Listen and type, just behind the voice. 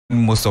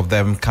most of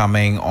them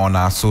coming on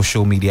our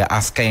social media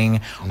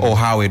asking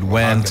how it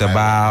went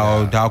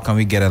about, how can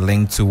we get a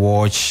link to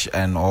watch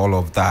and all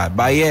of that.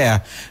 But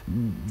yeah,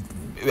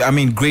 I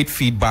mean, great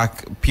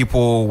feedback.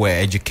 People were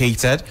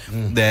educated.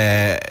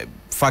 The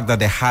fact that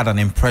they had an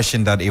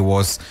impression that it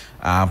was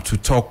to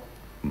talk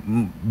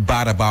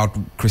bad about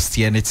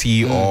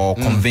Christianity or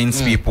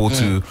convince people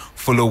to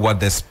follow what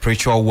the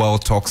spiritual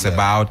world talks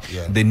about.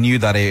 They knew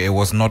that it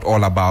was not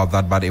all about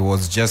that, but it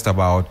was just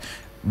about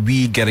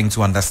we getting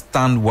to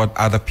understand what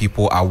other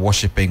people are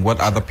worshiping, what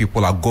other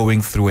people are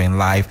going through in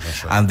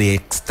life, and the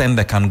extent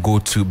they can go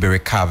to be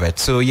recovered.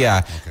 So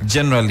yeah,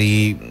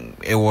 generally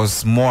it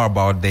was more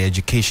about the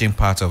education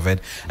part of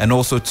it, and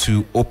also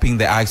to open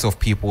the eyes of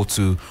people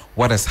to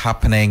what is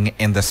happening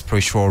in the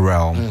spiritual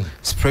realm.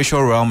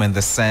 Spiritual realm in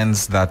the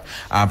sense that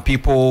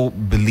people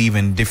believe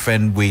in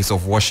different ways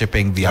of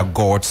worshiping their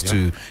gods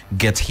to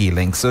get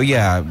healing. So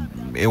yeah,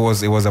 it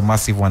was a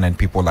massive one, and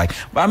people but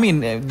I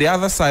mean, the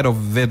other side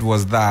of it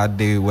was that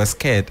they were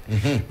scared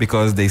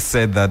because they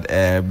said that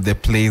the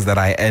place that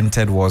I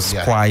entered was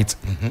quite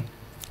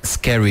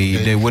scary.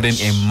 They wouldn't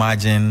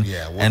imagine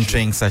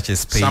entering such a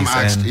space. Some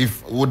asked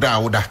if woulda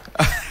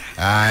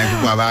and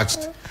people have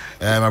asked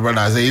my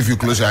brother say if you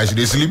close your eyes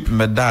you sleep. You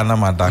understand?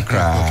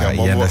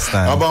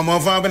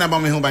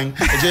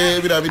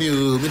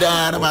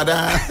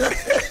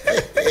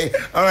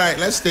 All right,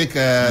 let's take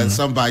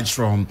some bites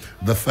from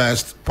the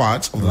first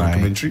part of the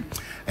documentary,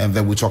 and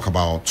then we talk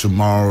about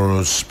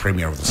tomorrow's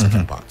premiere of the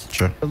second part.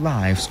 Sure. The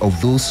lives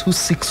of those who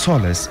seek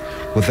solace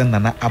within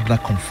Nana Abna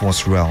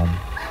Comfort's realm.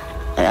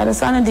 I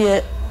understand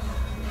the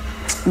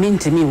mean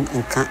to me,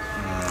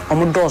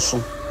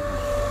 Omodoso.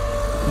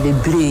 The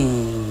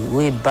bree,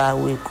 we bow,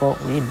 we call,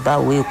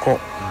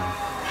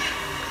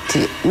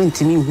 mean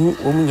to me, who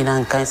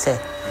Ominan can say,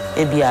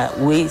 maybe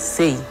we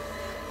say,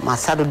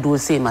 Masado do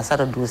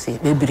say,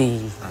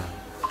 baby.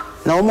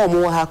 No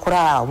more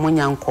Hakura,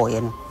 Munyan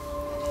Koyen,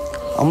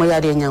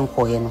 Omoyadian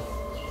Koyen,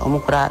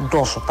 Omokra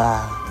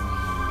Dosopa.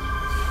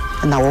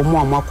 And now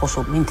more Marcos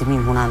mean to me,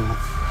 Munano.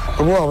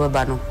 The war of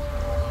Bano.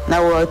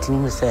 Now what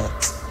you say,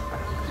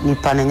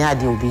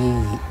 Nipananyadi will be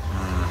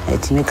a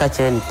Timmy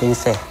catcher and things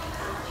say,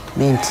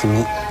 mean to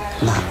me,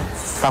 now,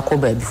 Fako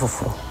baby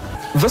for.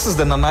 This is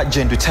the Nana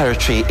Jendu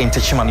territory in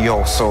Techiman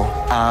Yoso,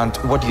 and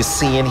what you're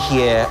seeing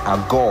here are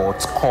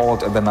gods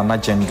called the Nana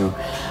Jendu.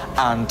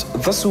 And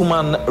this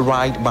woman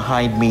right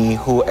behind me,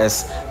 who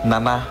is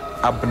Nana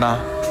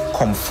Abna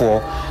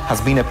Comfort,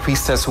 has been a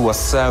priestess who has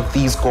served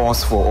these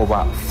gods for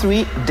over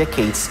 3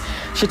 decades.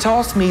 She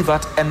tells me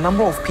that a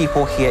number of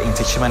people here in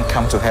Techiman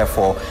come to her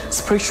for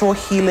spiritual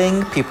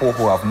healing, people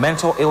who have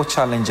mental ill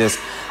challenges,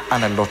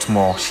 and a lot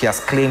more. She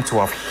has claimed to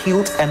have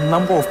healed a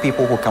number of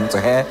people who come to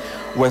her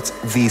with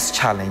these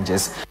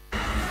challenges.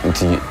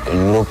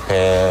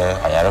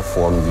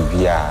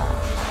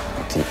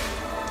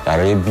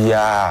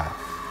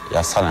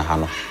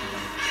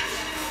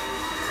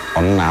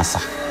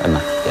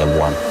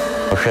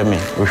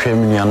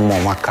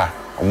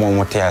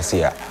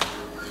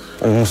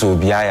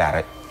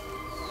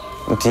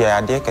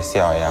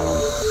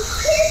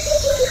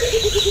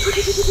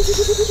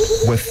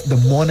 With the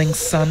morning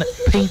sun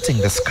painting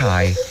the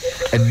sky,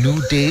 a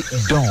new day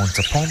dawns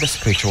upon the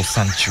spiritual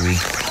sanctuary.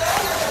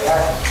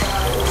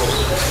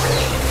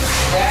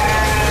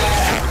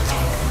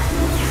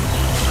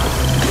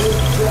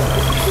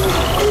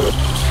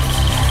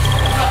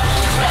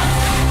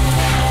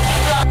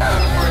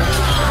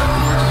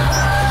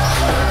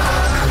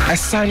 A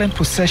silent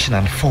procession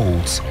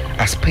unfolds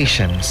as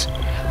patients,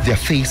 their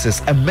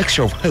faces a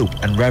mixture of hope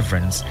and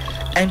reverence,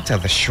 enter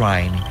the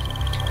shrine.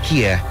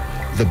 Here,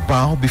 they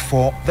bow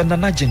before the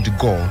Nana Jendu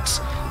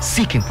gods,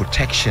 seeking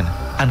protection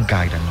and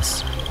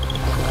guidance.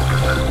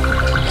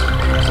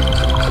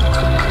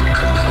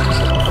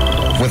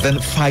 Within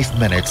 5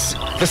 minutes,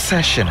 the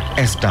session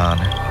is done.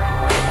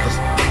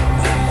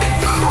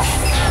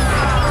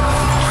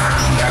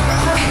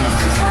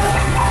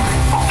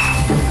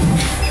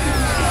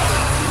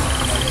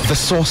 The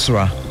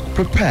sorcerer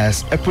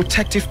prepares a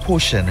protective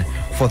potion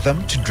for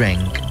them to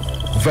drink.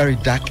 Very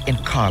dark in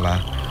color,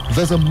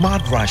 there's a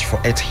mad rush for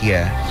it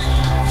here.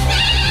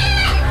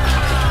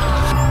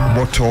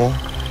 Motor,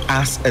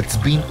 as it's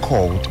been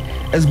called,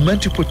 is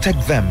meant to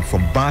protect them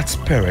from bad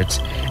spirits,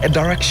 a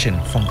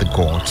direction from the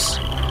gods.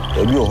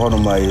 I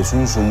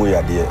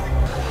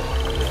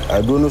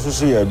don't know to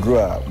see a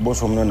draw,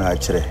 bosom no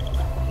nature.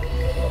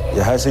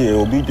 You have say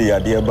you'll be the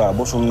idea about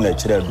bosom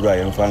nature dry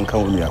and fan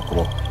count me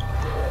across.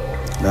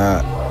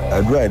 Now,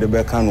 I dry the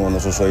back can one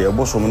so your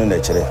bosom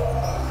nature.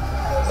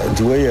 And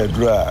the way you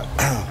draw,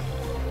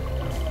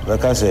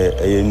 like I say,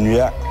 a new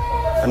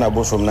and a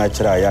bosom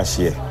nature, I ask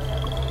ye.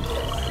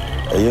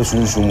 A yes,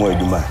 you should more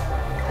demand.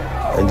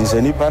 And this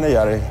any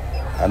panayare,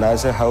 and I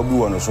say how do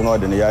one so not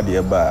than the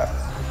idea bar.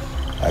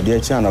 I dear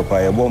channel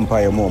by a bomb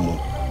pie a moment.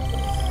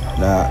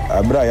 Now,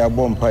 a bra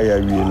bomb pie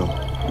a reno,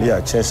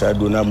 near chess I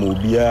do not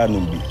move bia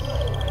numbi.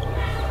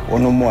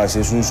 One no more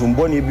says soon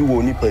bonny be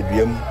won't nip a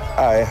diem.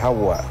 I have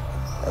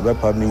a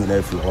better in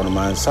every one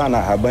man, son,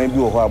 I have been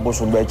you who are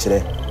bosom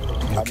betchere.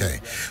 Okay,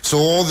 so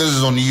all this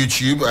is on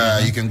YouTube.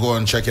 You can go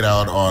and check it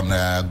out on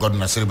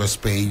Godwin Asediba's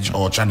page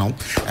or channel.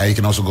 You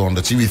can also go on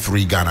the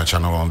TV3 Ghana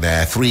channel on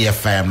there,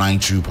 3FM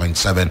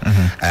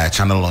 92.7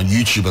 channel on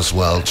YouTube as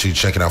well to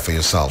check it out for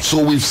yourself.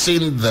 So we've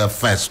seen the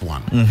first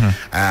one.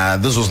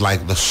 This was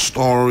like the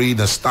story.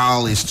 The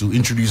style is to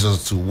introduce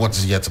us to what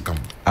is yet to come.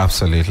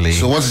 Absolutely.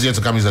 So what is yet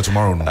to come is that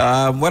tomorrow?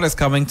 No? What is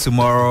coming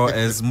tomorrow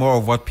is more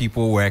of what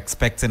people were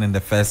expecting in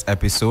the first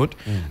episode.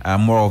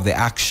 More of the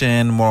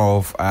action, more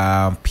of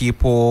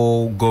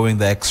people going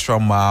the extra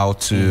mile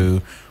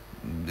to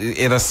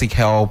either seek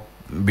help,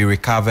 be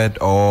recovered,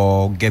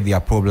 or get their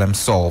problem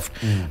solved.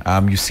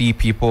 You see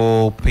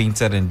people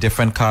painted in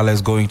different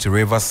colors going to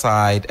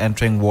riverside,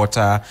 entering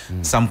water,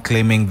 some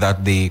claiming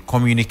that they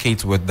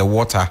communicate with the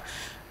water.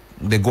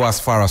 They go as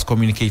far as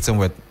communicating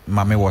with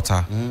Mame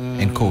water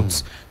in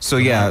quotes. So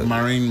yeah,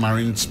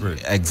 marine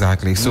spirit.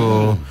 Exactly.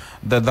 So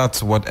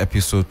that's what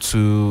episode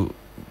 2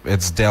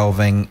 it's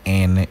delving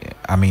in.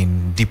 I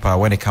mean, deeper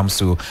when it comes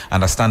to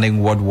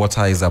understanding what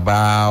water is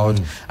about,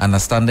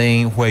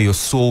 understanding where your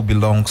soul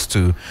belongs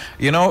to.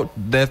 You know,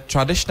 the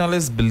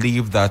traditionalists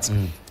believe that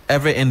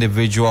every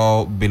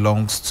individual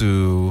belongs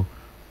to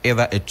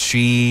either a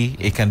tree,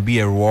 it can be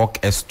a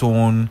rock, a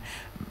stone,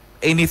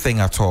 anything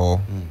at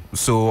all.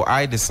 So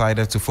I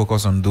decided to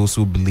focus on those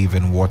who believe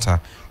in water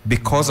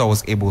because I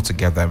was able to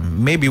get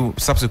them. Maybe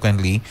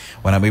subsequently,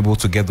 when I'm able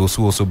to get those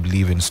who also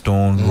believe in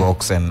stone,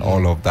 rocks, and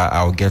all of that,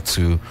 I'll get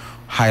to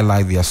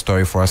highlight their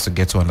story for us to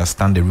get to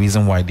understand the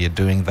reason why they're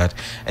doing that,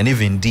 and if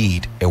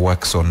indeed it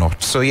works or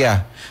not. So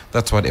yeah,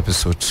 that's what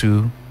episode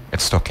 2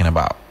 it's talking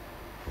about.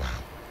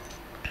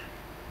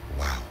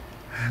 Wow.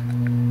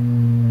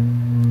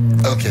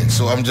 Okay,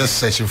 so I'm just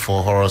searching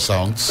for horror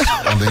sounds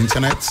on the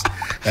internet,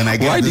 and I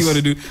get Why do you want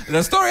to do?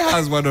 The story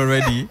has one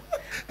already,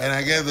 and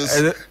I get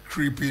this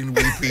creeping,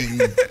 weeping,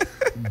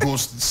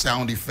 ghost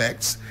sound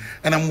effects,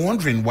 and I'm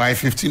wondering why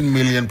 15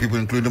 million people,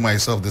 including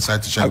myself,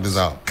 decide to check this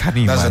out. Can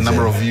you That's imagine? the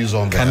number of views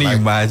on there. Can you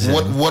imagine?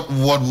 What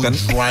would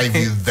drive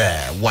you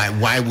there?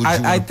 Why would you?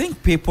 I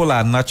think people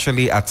are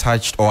naturally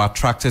attached or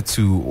attracted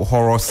to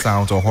horror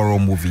sounds or horror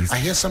movies. I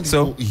hear some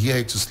people hear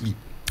it to sleep.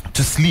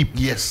 To sleep.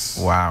 Yes.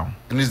 Wow.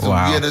 And it's the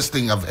weirdest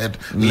thing I've heard.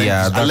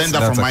 Yeah, I learned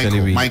that from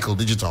Michael. weird. Michael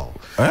Digital.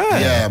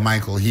 Yeah,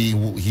 Michael. He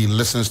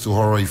listens to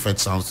horror effect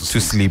sounds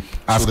to sleep.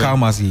 As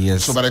calm as he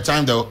is. So by the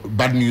time the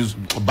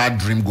bad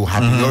dream go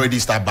happen, you already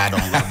start bad on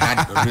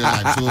bad real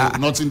life. So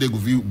nothing they go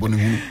view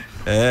Bonivu.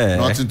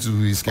 Nothing to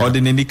be scared. Or the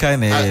Nindika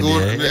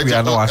we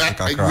are not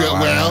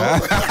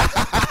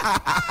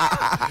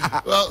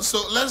well, so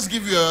let's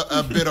give you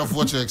a bit of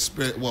what you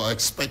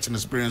expect and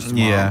experience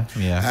tomorrow.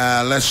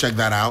 Yeah. Let's check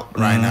that out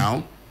right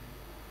now.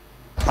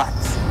 But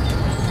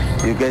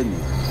you get me.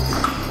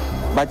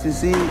 But you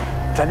see,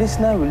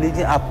 traditional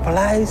religion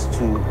applies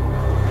to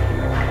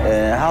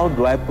how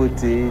do I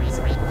put it?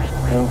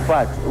 In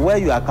fact, where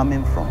you are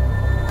coming from.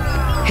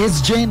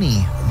 His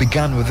journey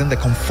began within the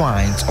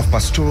confines of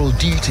pastoral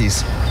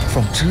duties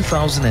from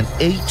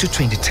 2008 to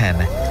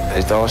 2010.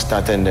 It all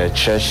started in the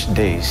church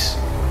days.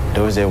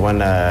 Those days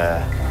when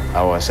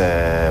I was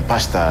a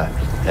pastor,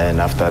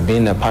 and after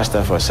being a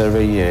pastor for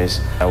several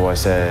years, I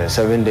was a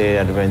 7-day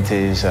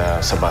Adventist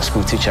Sabbath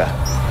school teacher.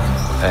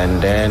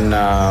 And then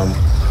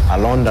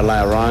along the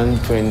line,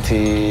 around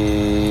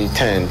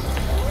 2010,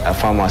 I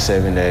found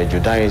myself in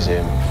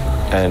Judaism,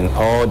 and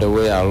all the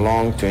way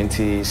along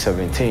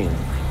 2017,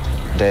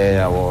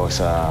 there I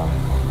was,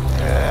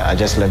 I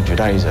just left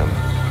Judaism.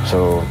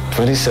 So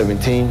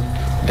 2017,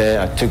 there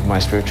I took my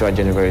spiritual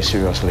journey very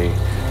seriously,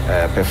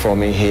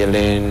 performing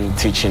healing,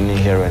 teaching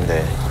here and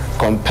there.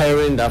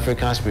 Comparing the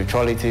African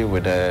spirituality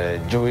with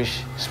the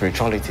Jewish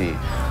spirituality,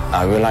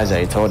 I realized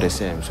that it's all the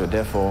same. So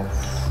therefore,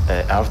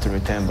 I have to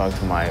return back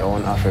to my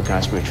own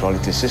African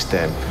spirituality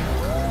system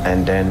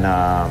and then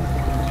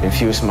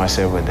infuse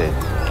myself with it.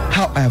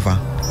 However,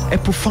 a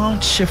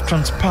profound shift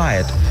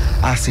transpired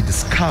as he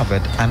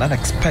discovered an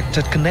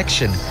unexpected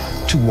connection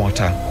to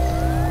water.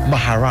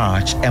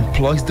 Maharaj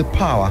employs the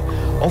power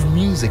of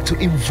music to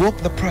invoke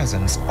the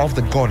presence of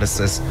the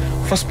goddesses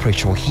for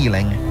spiritual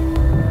healing.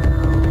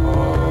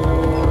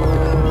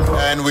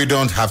 And we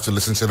don't have to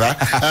listen to that.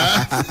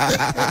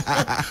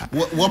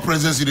 What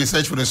presence did you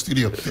search for the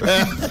studio?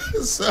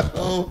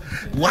 So,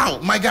 wow,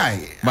 my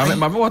guy.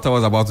 Mama, what I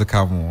was about to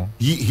come.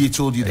 He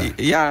told you that?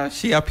 Yeah,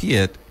 she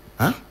appeared.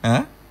 Huh?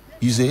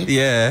 You say?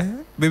 Yeah.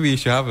 Maybe you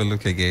should have a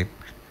look again.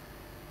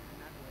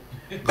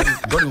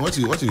 Godwin, what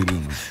are you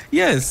doing?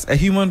 Yes, a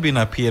human being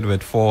appeared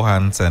with 4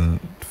 hands and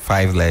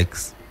 5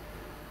 legs.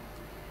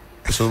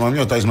 So Mami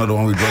Ota is not the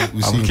one we draw.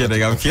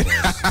 I'm kidding.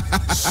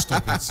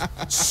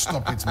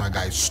 Stop it, my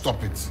guy.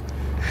 Stop it.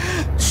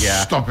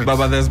 Yeah. Stop it.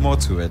 But there's more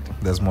to it.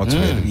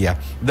 Yeah.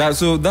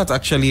 That's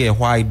actually a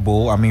white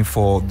bowl. I mean,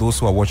 for those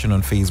who are watching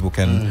on Facebook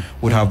and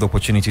would have the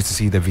opportunity to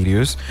see the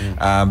videos,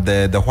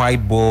 the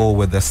white bowl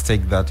with the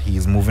stick that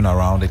he's moving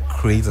around, it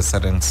creates a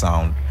certain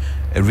sound,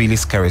 a really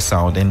scary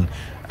sound. And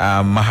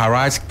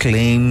Maharaj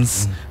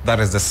claims that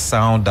is the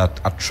sound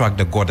that attract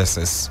the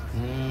goddesses.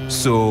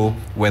 So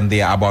when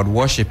they are about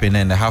worshiping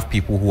and they have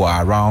people who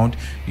are around,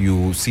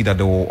 you see that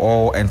they will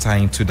all enter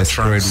into the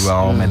spirit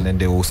realm, and then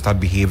they will start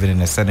behaving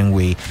in a certain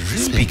way,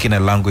 speaking a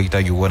language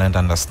that you wouldn't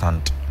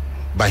understand.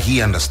 But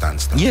he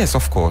understands that. Yes,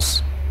 of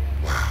course.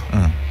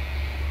 Wow.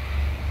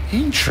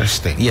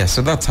 Interesting. Yeah,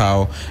 so that's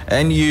how.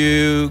 And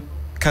you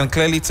can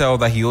clearly tell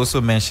that he also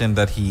mentioned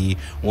that he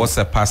was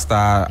a pastor,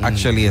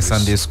 actually a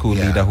Sunday school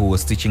leader who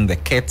was teaching the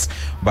kids,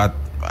 but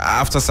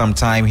after some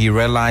time he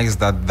realized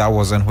that that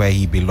wasn't where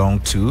he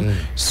belonged to,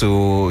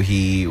 so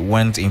he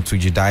went into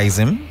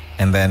Judaism,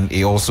 and then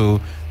it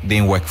also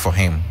didn't work for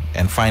him,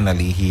 and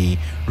finally he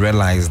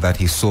realized that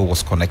his soul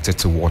was connected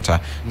to water.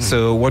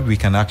 So what we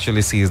can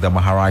actually see is the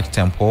Maharaj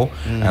temple,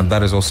 and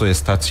that is also a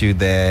statue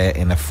there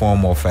in a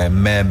form of a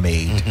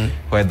mermaid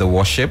where they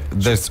worship.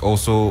 That's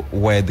also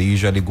where they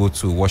usually go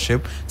to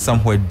worship,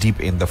 somewhere deep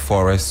in the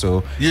forest.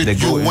 So you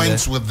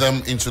went with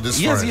them into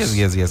this forest?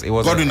 Yes. It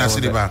was Godwin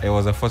Asediba. It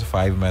was a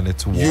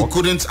 45-minute walk. You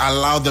couldn't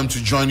allow them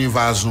to join you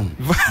via Zoom.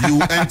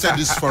 You entered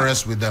this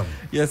forest with them.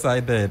 Yes, I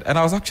did. And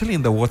I was actually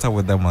in the water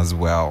with them as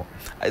well.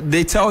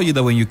 They tell you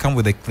that when you come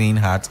with a clean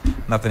heart,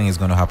 nothing is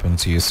going to happen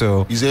to you.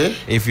 So is it?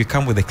 If you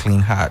come with a clean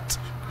heart.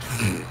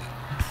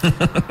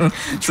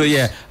 So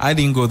yeah, I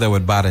didn't go there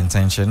with bad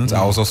intentions.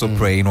 I was also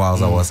praying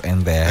whilst I was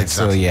in there.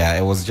 Exactly. So yeah,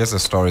 it was just a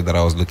story that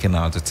I was looking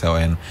out to tell,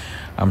 and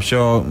I'm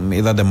sure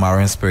either the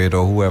marine spirit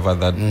or whoever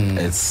that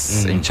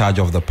is in charge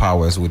of the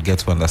powers would get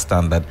to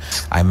understand that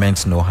I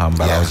meant no harm,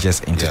 but I was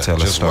just in to tell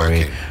a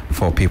story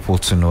for people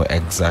to know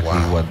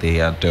exactly what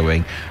they are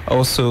doing.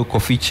 Also,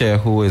 Kofi Che,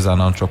 who is an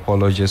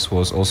anthropologist,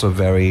 was also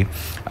very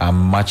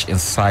much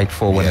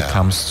insightful when it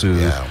comes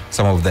to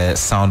some of the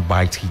sound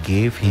bites he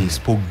gave. He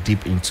spoke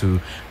deep into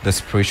the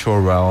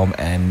spiritual realm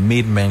and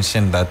made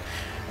mention that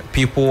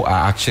people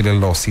are actually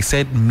lost. He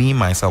said, me,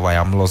 myself, I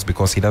am lost,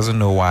 because he doesn't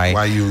know why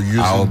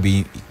I'll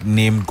be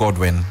named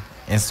Godwin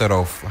instead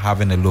of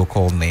having a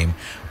local name.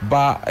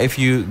 But if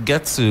you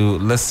get to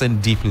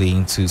listen deeply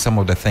into some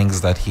of the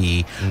things that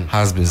he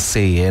has been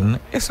saying,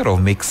 it sort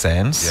of makes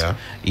sense.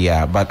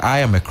 Yeah, but I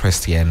am a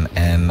Christian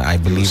and I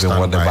believe in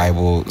what the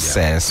Bible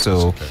says.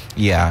 So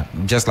yeah,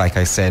 just like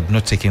I said,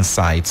 not taking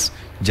sides,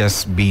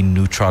 just being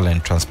neutral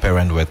and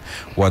transparent with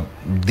what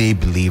they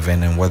believe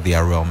in and what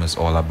their realm is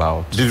all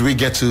about. Did we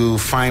get to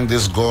find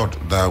this God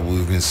that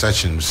we've been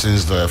searching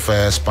since the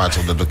first part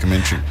of the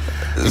documentary?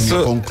 In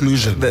your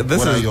conclusion,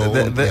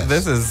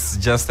 this is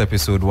just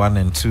episode 1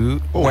 and 2.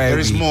 Oh, there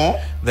is more?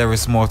 There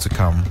is more to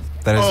come.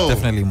 There is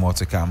definitely more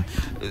to come.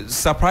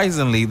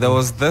 Surprisingly, there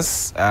was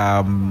this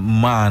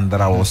man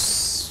that I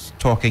was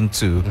talking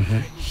to.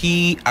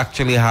 He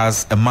actually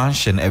has a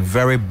mansion, a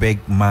very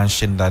big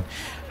mansion that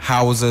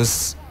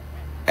houses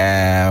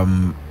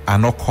an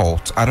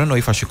occult. I don't know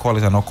if I should call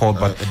it an occult,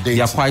 but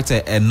there are quite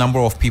a number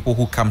of people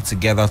who come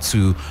together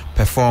to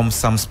perform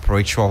some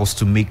spirituals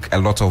to make a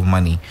lot of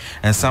money,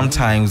 and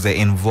sometimes they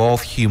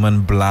involve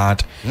human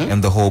blood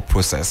in the whole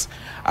process.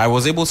 I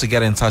was able to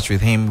get in touch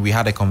with him. We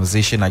had a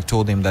conversation. I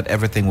told him that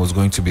everything was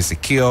going to be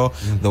secure.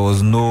 There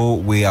was no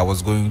way I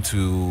was going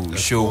to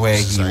show where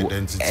he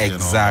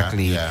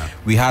exactly.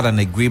 We had an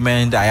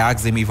agreement. I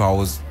asked him if I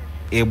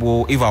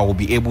will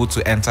be able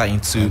to enter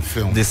into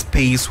the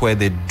space where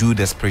they do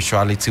the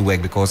spirituality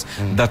work, because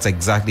that's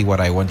exactly what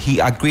I want. He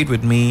agreed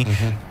with me,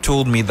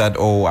 told me that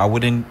I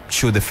wouldn't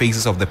show the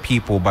faces of the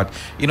people, but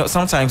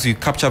sometimes you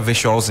capture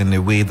visuals in a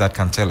way that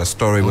can tell a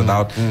story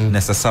without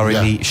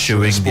necessarily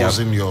showing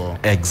your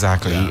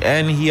exactly.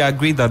 And he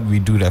agreed that we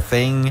do the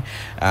thing.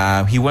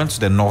 He went to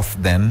the north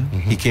then.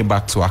 He came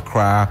back to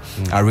Accra.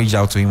 I reached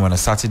out to him on a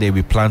Saturday.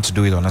 We planned to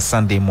do it on a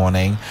Sunday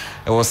morning.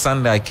 It was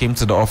Sunday. I came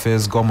to the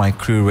office, got my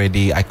crew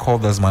ready. I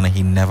called this man and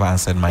he never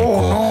answered my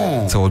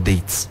call till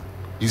date.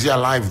 Is he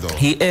alive though?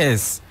 He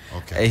is.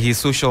 Okay. His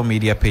social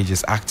media page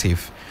is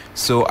active.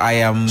 So I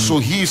am. So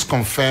he's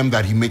confirmed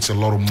that he makes a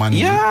lot of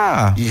money.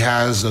 Yeah. He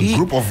has a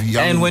group of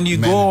young And when you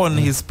men. go on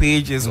his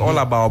page, it's all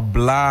about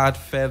blood,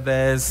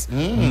 feathers,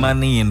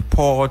 money in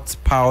pots,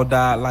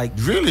 powder. Like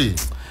really?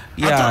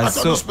 Yeah. I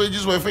thought those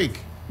pages were fake.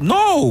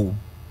 No.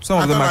 Some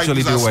of them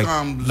actually do work.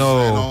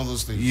 No,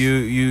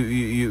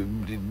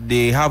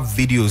 they have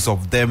videos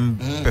of them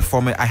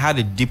performing. I had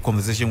a deep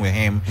conversation with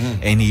him,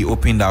 and he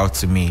opened out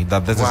to me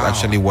that this is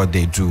actually what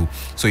they do.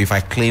 So if I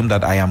claim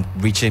that I am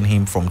reaching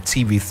him from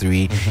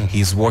TV3,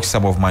 he's watched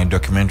some of my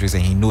documentaries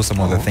and he knows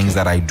some of the things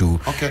that I do.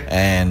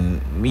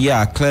 And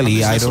yeah,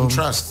 clearly I don't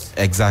trust.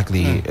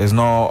 Exactly. It's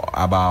not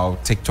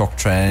about TikTok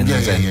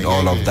trends and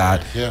all of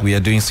that. We are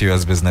doing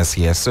serious business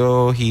here.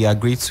 So he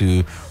agreed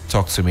to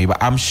talk to me, but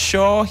I'm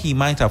sure he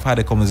might have had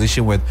a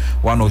conversation with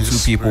one or two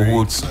people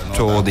who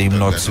told him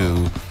not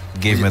to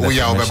give me the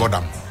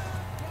permission.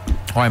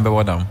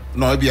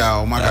 No,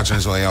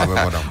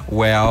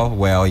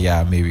 well,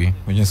 yeah, maybe.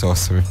 We just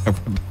also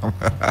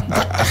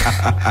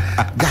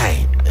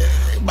guy,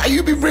 but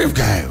you be brave,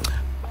 guy.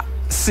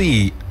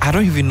 See, I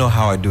don't even know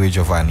how I do it,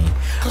 Giovanni.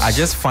 I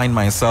just find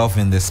myself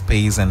in the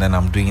space and then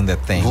I'm doing the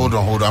thing. Hold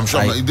on. I'm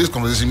sure in this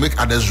conversation make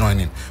others join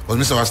in. But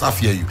Mr. I'll start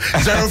hear you.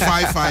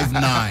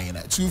 0559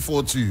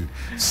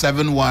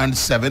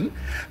 0559-242-717,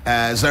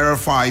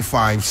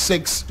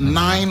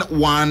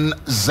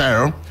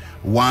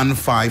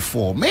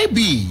 0556-910-154.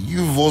 Maybe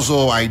you've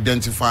also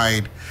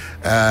identified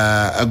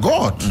a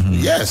God.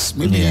 Yes,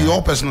 maybe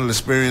your personal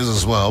experience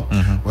as well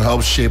will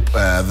help shape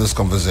this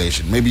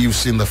conversation. Maybe you've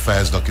seen the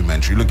first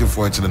documentary, looking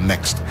forward to the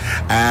next.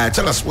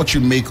 Tell us what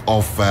you make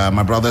of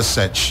my brother's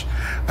search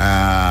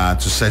to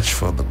search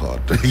for the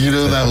God. You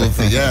know that whole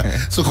thing, yeah?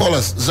 So call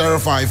us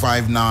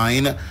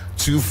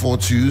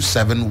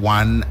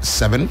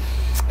 0559-242-717.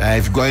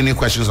 If you've got any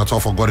questions at all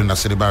for Godwin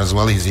Asediba as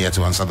well, he's here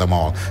to answer them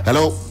all.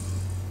 Hello.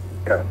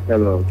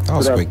 Hello. That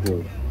was quick.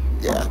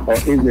 Yeah. Or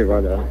evening,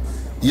 brother.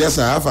 Yes,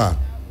 sir. How far?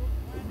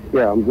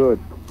 Yeah, I'm good.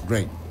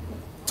 Great.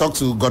 Talk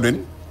to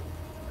Godwin.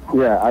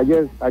 Yeah, I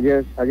just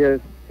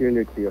tuned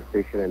into your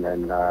station, and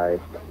then I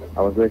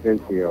was listening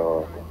to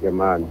your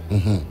man,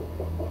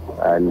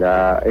 and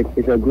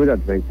it's a good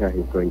adventure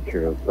he's going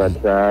through.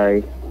 But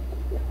I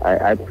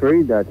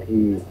pray that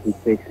he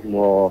takes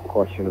more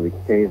caution with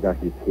things that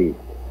he sees.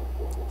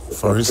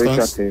 For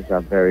instance, things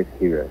are very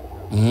serious,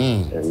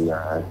 and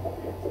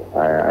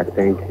I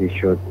think he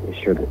should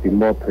be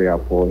more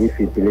prayerful if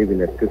he believes in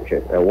the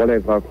scriptures.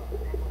 Whatever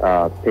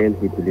thing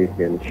he believes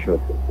in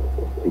should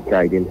be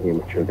guiding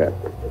him through that.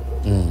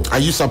 Are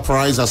you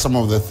surprised at some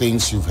of the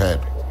things you've heard?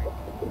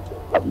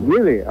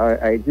 Really,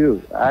 I do.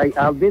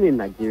 I've been in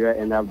Nigeria,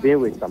 and I've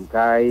been with some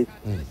guys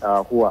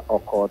who are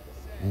occult,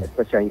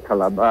 especially in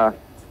Calabar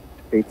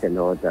State and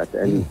all that.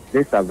 And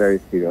these are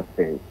very serious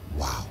things.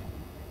 Wow.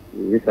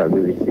 These are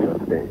really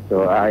serious things.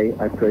 So I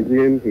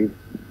presume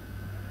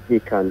he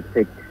can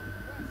take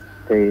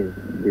things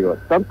serious.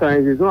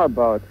 Sometimes it's not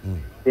about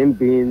him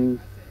being.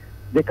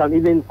 They can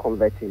even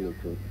convert him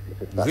into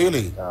that.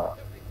 Really?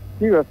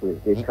 Seriously,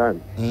 they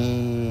can.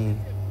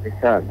 They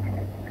can.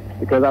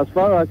 Because as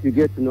far as you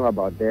get to know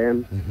about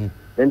them,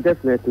 then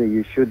definitely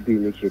you should be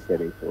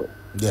initiated into it.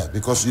 Yeah,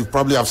 because you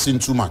probably have seen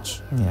too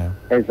much. Yeah.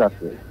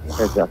 Exactly. Wow.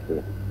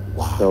 Exactly.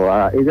 Wow. So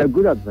it's a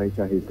good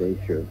adventure he's going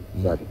through.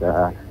 But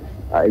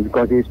it's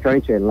because he's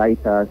trying to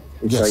enlighten us,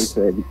 he's trying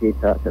to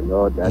educate us and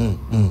all that.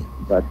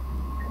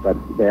 But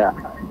there are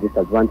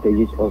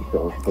disadvantages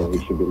also, so we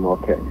should be more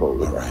careful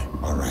with that.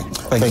 All right.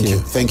 Thank you.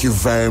 Thank you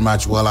very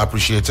much. Well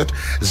appreciated.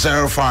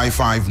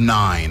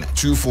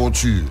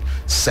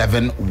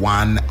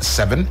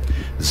 0559-242-717,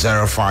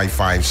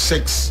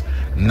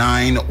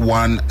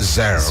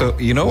 0556-910. So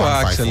you know what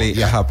actually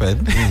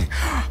happened?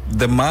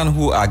 The man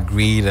who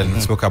agreed and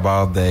spoke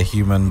about the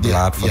human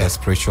blood for the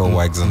spiritual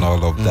works and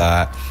all of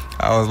that,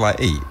 I was like,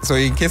 hey, so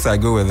in case I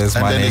go with this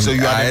man, I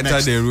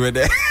enter the room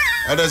there.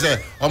 And I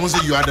say, almost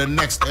say you are the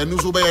next.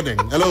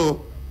 Hello.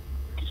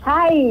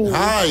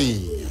 Hi.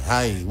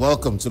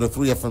 Welcome to the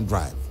 3FM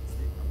Drive.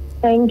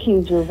 Thank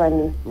you,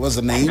 Giovanni. What's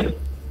the name?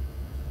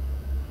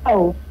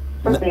 Oh,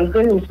 okay.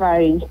 This is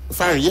Fari.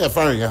 Fari.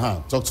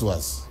 Talk to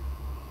us.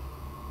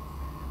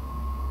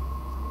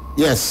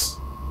 Yes,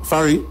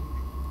 Fari.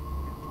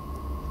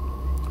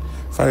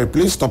 Fari,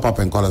 please stop up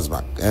and call us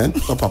back.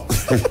 Stop up.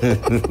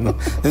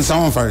 And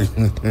someone, Fari.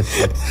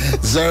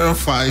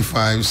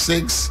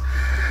 0556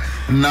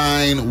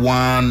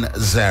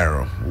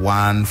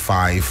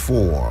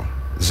 910-154,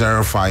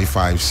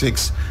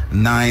 0556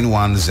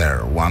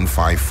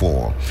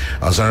 910-154,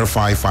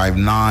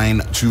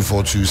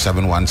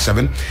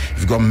 0559-242-717. If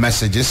you've got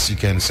messages, you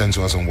can send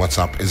to us on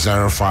WhatsApp.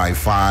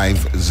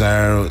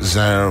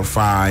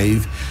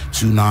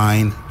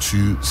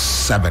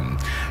 055-005-2927.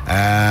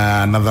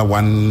 Another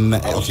one.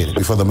 Okay,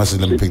 before the message,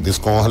 let me pick this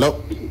call.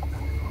 Hello.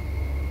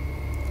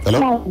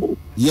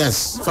 Yes,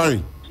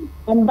 sorry.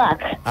 I'm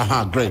back.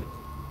 Great.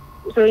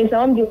 So it's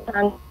on the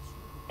hang.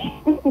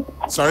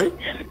 Sorry?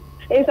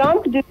 It's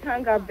on the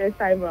hang up this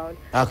time round.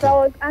 Okay. So I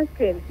was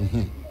asking,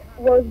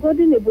 was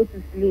Godwin able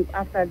to sleep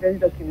after this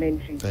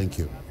documentary? Thank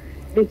you.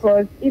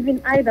 Because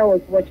even I that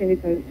was watching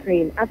it on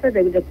screen, after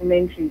the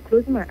documentary,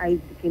 closing my eyes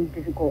became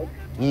difficult.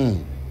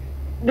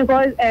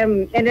 Because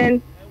and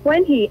then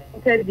when he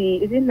entered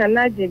the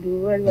Nana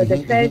Jedu was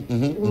the first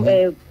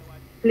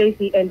place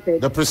he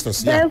entered. The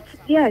priestess, yes,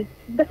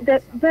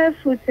 the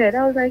barefooted.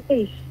 I was like,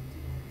 hey,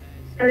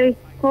 sorry,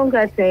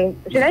 congrats.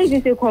 Should I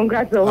even say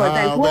congrats or what?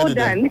 Like, well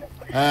done.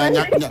 But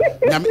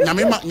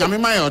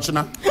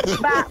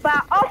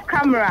off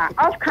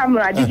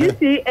camera, did you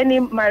see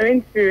any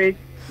marine spirits?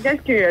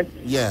 Just curious.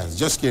 Yes,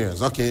 just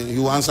curious. Okay, he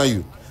will answer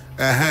you.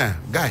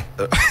 Guy,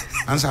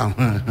 answer.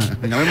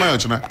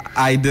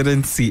 I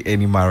didn't see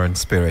any marine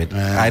spirit.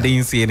 I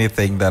didn't see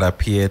anything that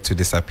appeared to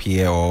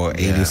disappear or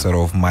any sort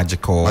of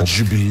magical. But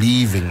you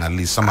believe in at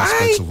least some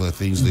aspects of the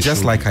things.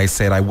 Just like I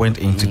said, I went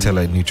in to tell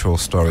a neutral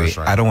story.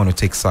 Right. I don't want to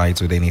take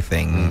sides with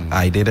anything.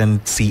 I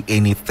didn't see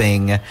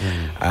anything.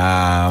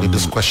 Did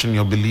this question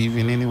your belief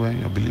in any way,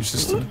 your belief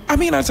system? I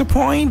mean, at a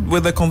point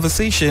with the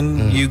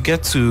conversation, you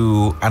get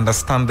to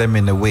understand them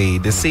in a way.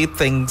 They say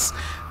things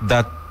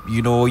that,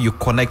 you know, you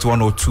connect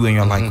one or two and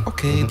you're like,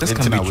 okay, this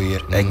can be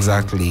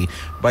exactly.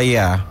 But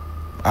yeah,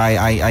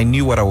 I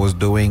knew what I was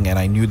doing and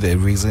I knew the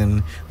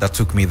reason that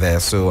took me there.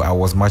 So I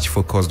was much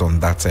focused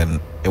on that,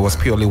 and it was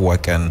purely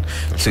working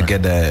to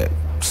get the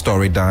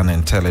story done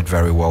and tell it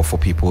very well for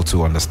people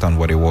to understand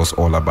what it was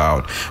all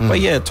about. But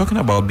yeah, talking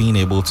about being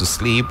able to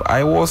sleep,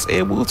 I was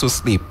able to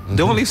sleep.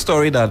 The only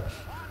story that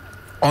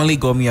only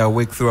got me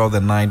awake throughout the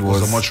night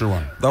was the mortuary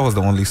one. That was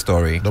the only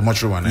story. The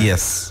mortuary one, eh?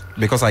 Yes,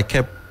 because I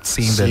kept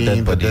seeing the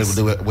dead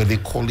bodies. Were they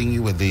calling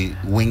you? Were they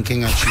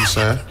winking at you,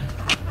 sir?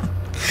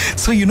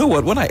 So you know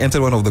what? When I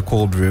entered one of the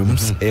cold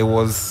rooms, it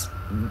was,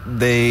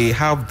 they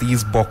have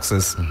these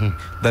boxes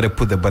that they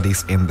put the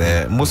bodies in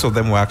there. Most of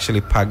them were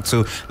actually packed.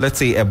 So let's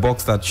say a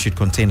box that should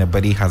contain a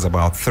body has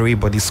about 3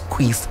 bodies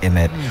squeezed in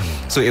it.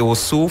 So it was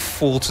so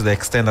full to the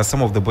extent that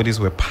some of the bodies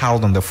were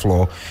piled on the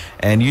floor.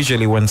 And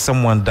usually when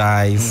someone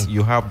dies,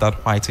 you have that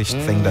whitish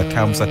thing that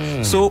comes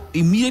out. So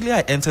immediately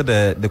I entered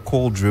the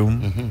cold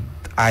room.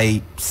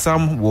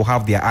 Some will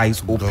have their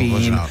eyes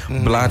open,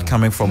 blood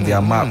coming from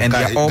their mouth, and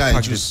they're all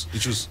packed.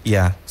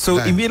 Yeah. So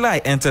immediately I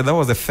entered, that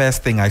was the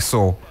first thing I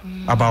saw.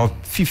 About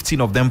 15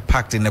 of them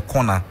packed in a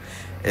corner,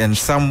 and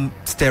some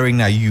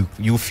staring at you.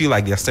 You feel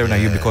like they're staring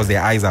at you because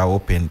their eyes are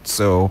open.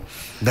 So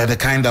they're the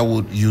kind that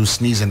would you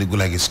sneeze and they go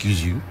like,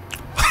 "Excuse you."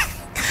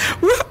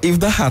 Well, if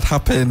that had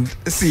happened,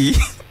 see,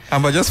 I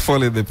might just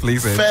fall in the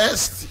place.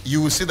 First,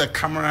 you will see the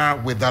camera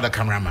without a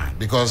cameraman,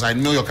 because I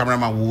know your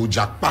cameraman will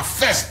jack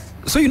first.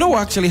 So you know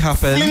what actually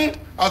happened? Fling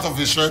out of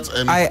his shirt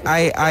and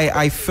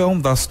I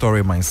filmed that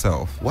story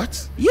myself.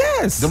 What?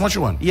 Yes. The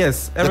mortuary one?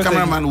 Yes. The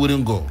cameraman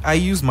wouldn't go. I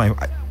use my.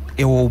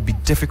 It will be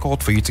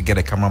difficult for you to get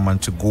a cameraman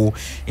to go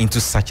into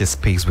such a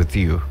space with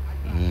you.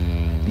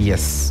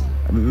 Yes.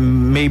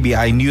 Maybe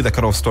I knew the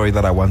kind of story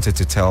that I wanted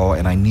to tell,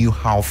 and I knew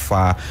how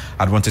far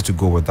I'd wanted to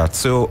go with that.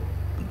 So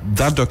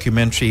that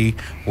documentary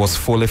was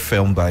fully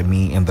filmed by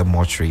me in the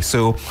mortuary.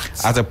 So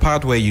at a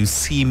part where you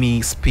see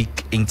me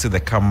speak into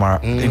the camera,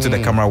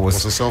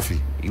 was a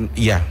selfie.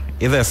 Yeah,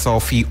 either a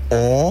selfie,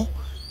 or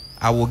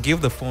I will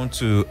give the phone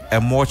to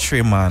a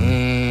mortuary man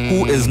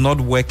who is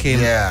not working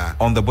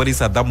on the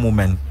bodies at that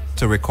moment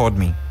to record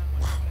me.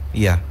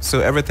 Yeah, so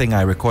everything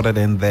I recorded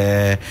in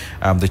there,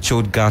 the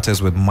chilled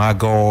gutters with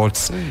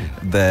maggots,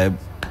 the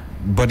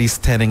bodies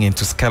turning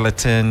into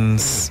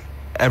skeletons,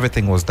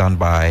 everything was done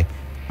by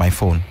my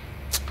phone.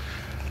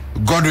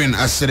 Godwin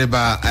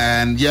Asediba,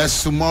 and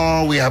yes,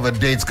 tomorrow we have a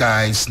date,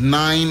 guys.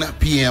 9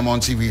 p.m. on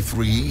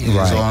TV3.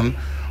 He's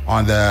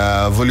on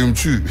the volume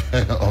 2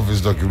 of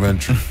his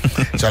documentary.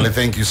 Charlie,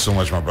 thank you so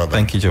much, my brother.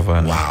 Thank you,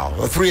 Giovanni. Wow.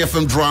 The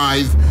 3FM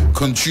Drive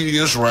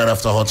continues right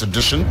after Hot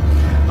Edition.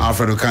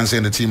 Alfred Okansi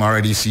and the team are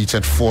already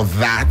seated for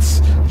that.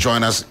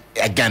 Join us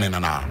again in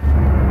an hour.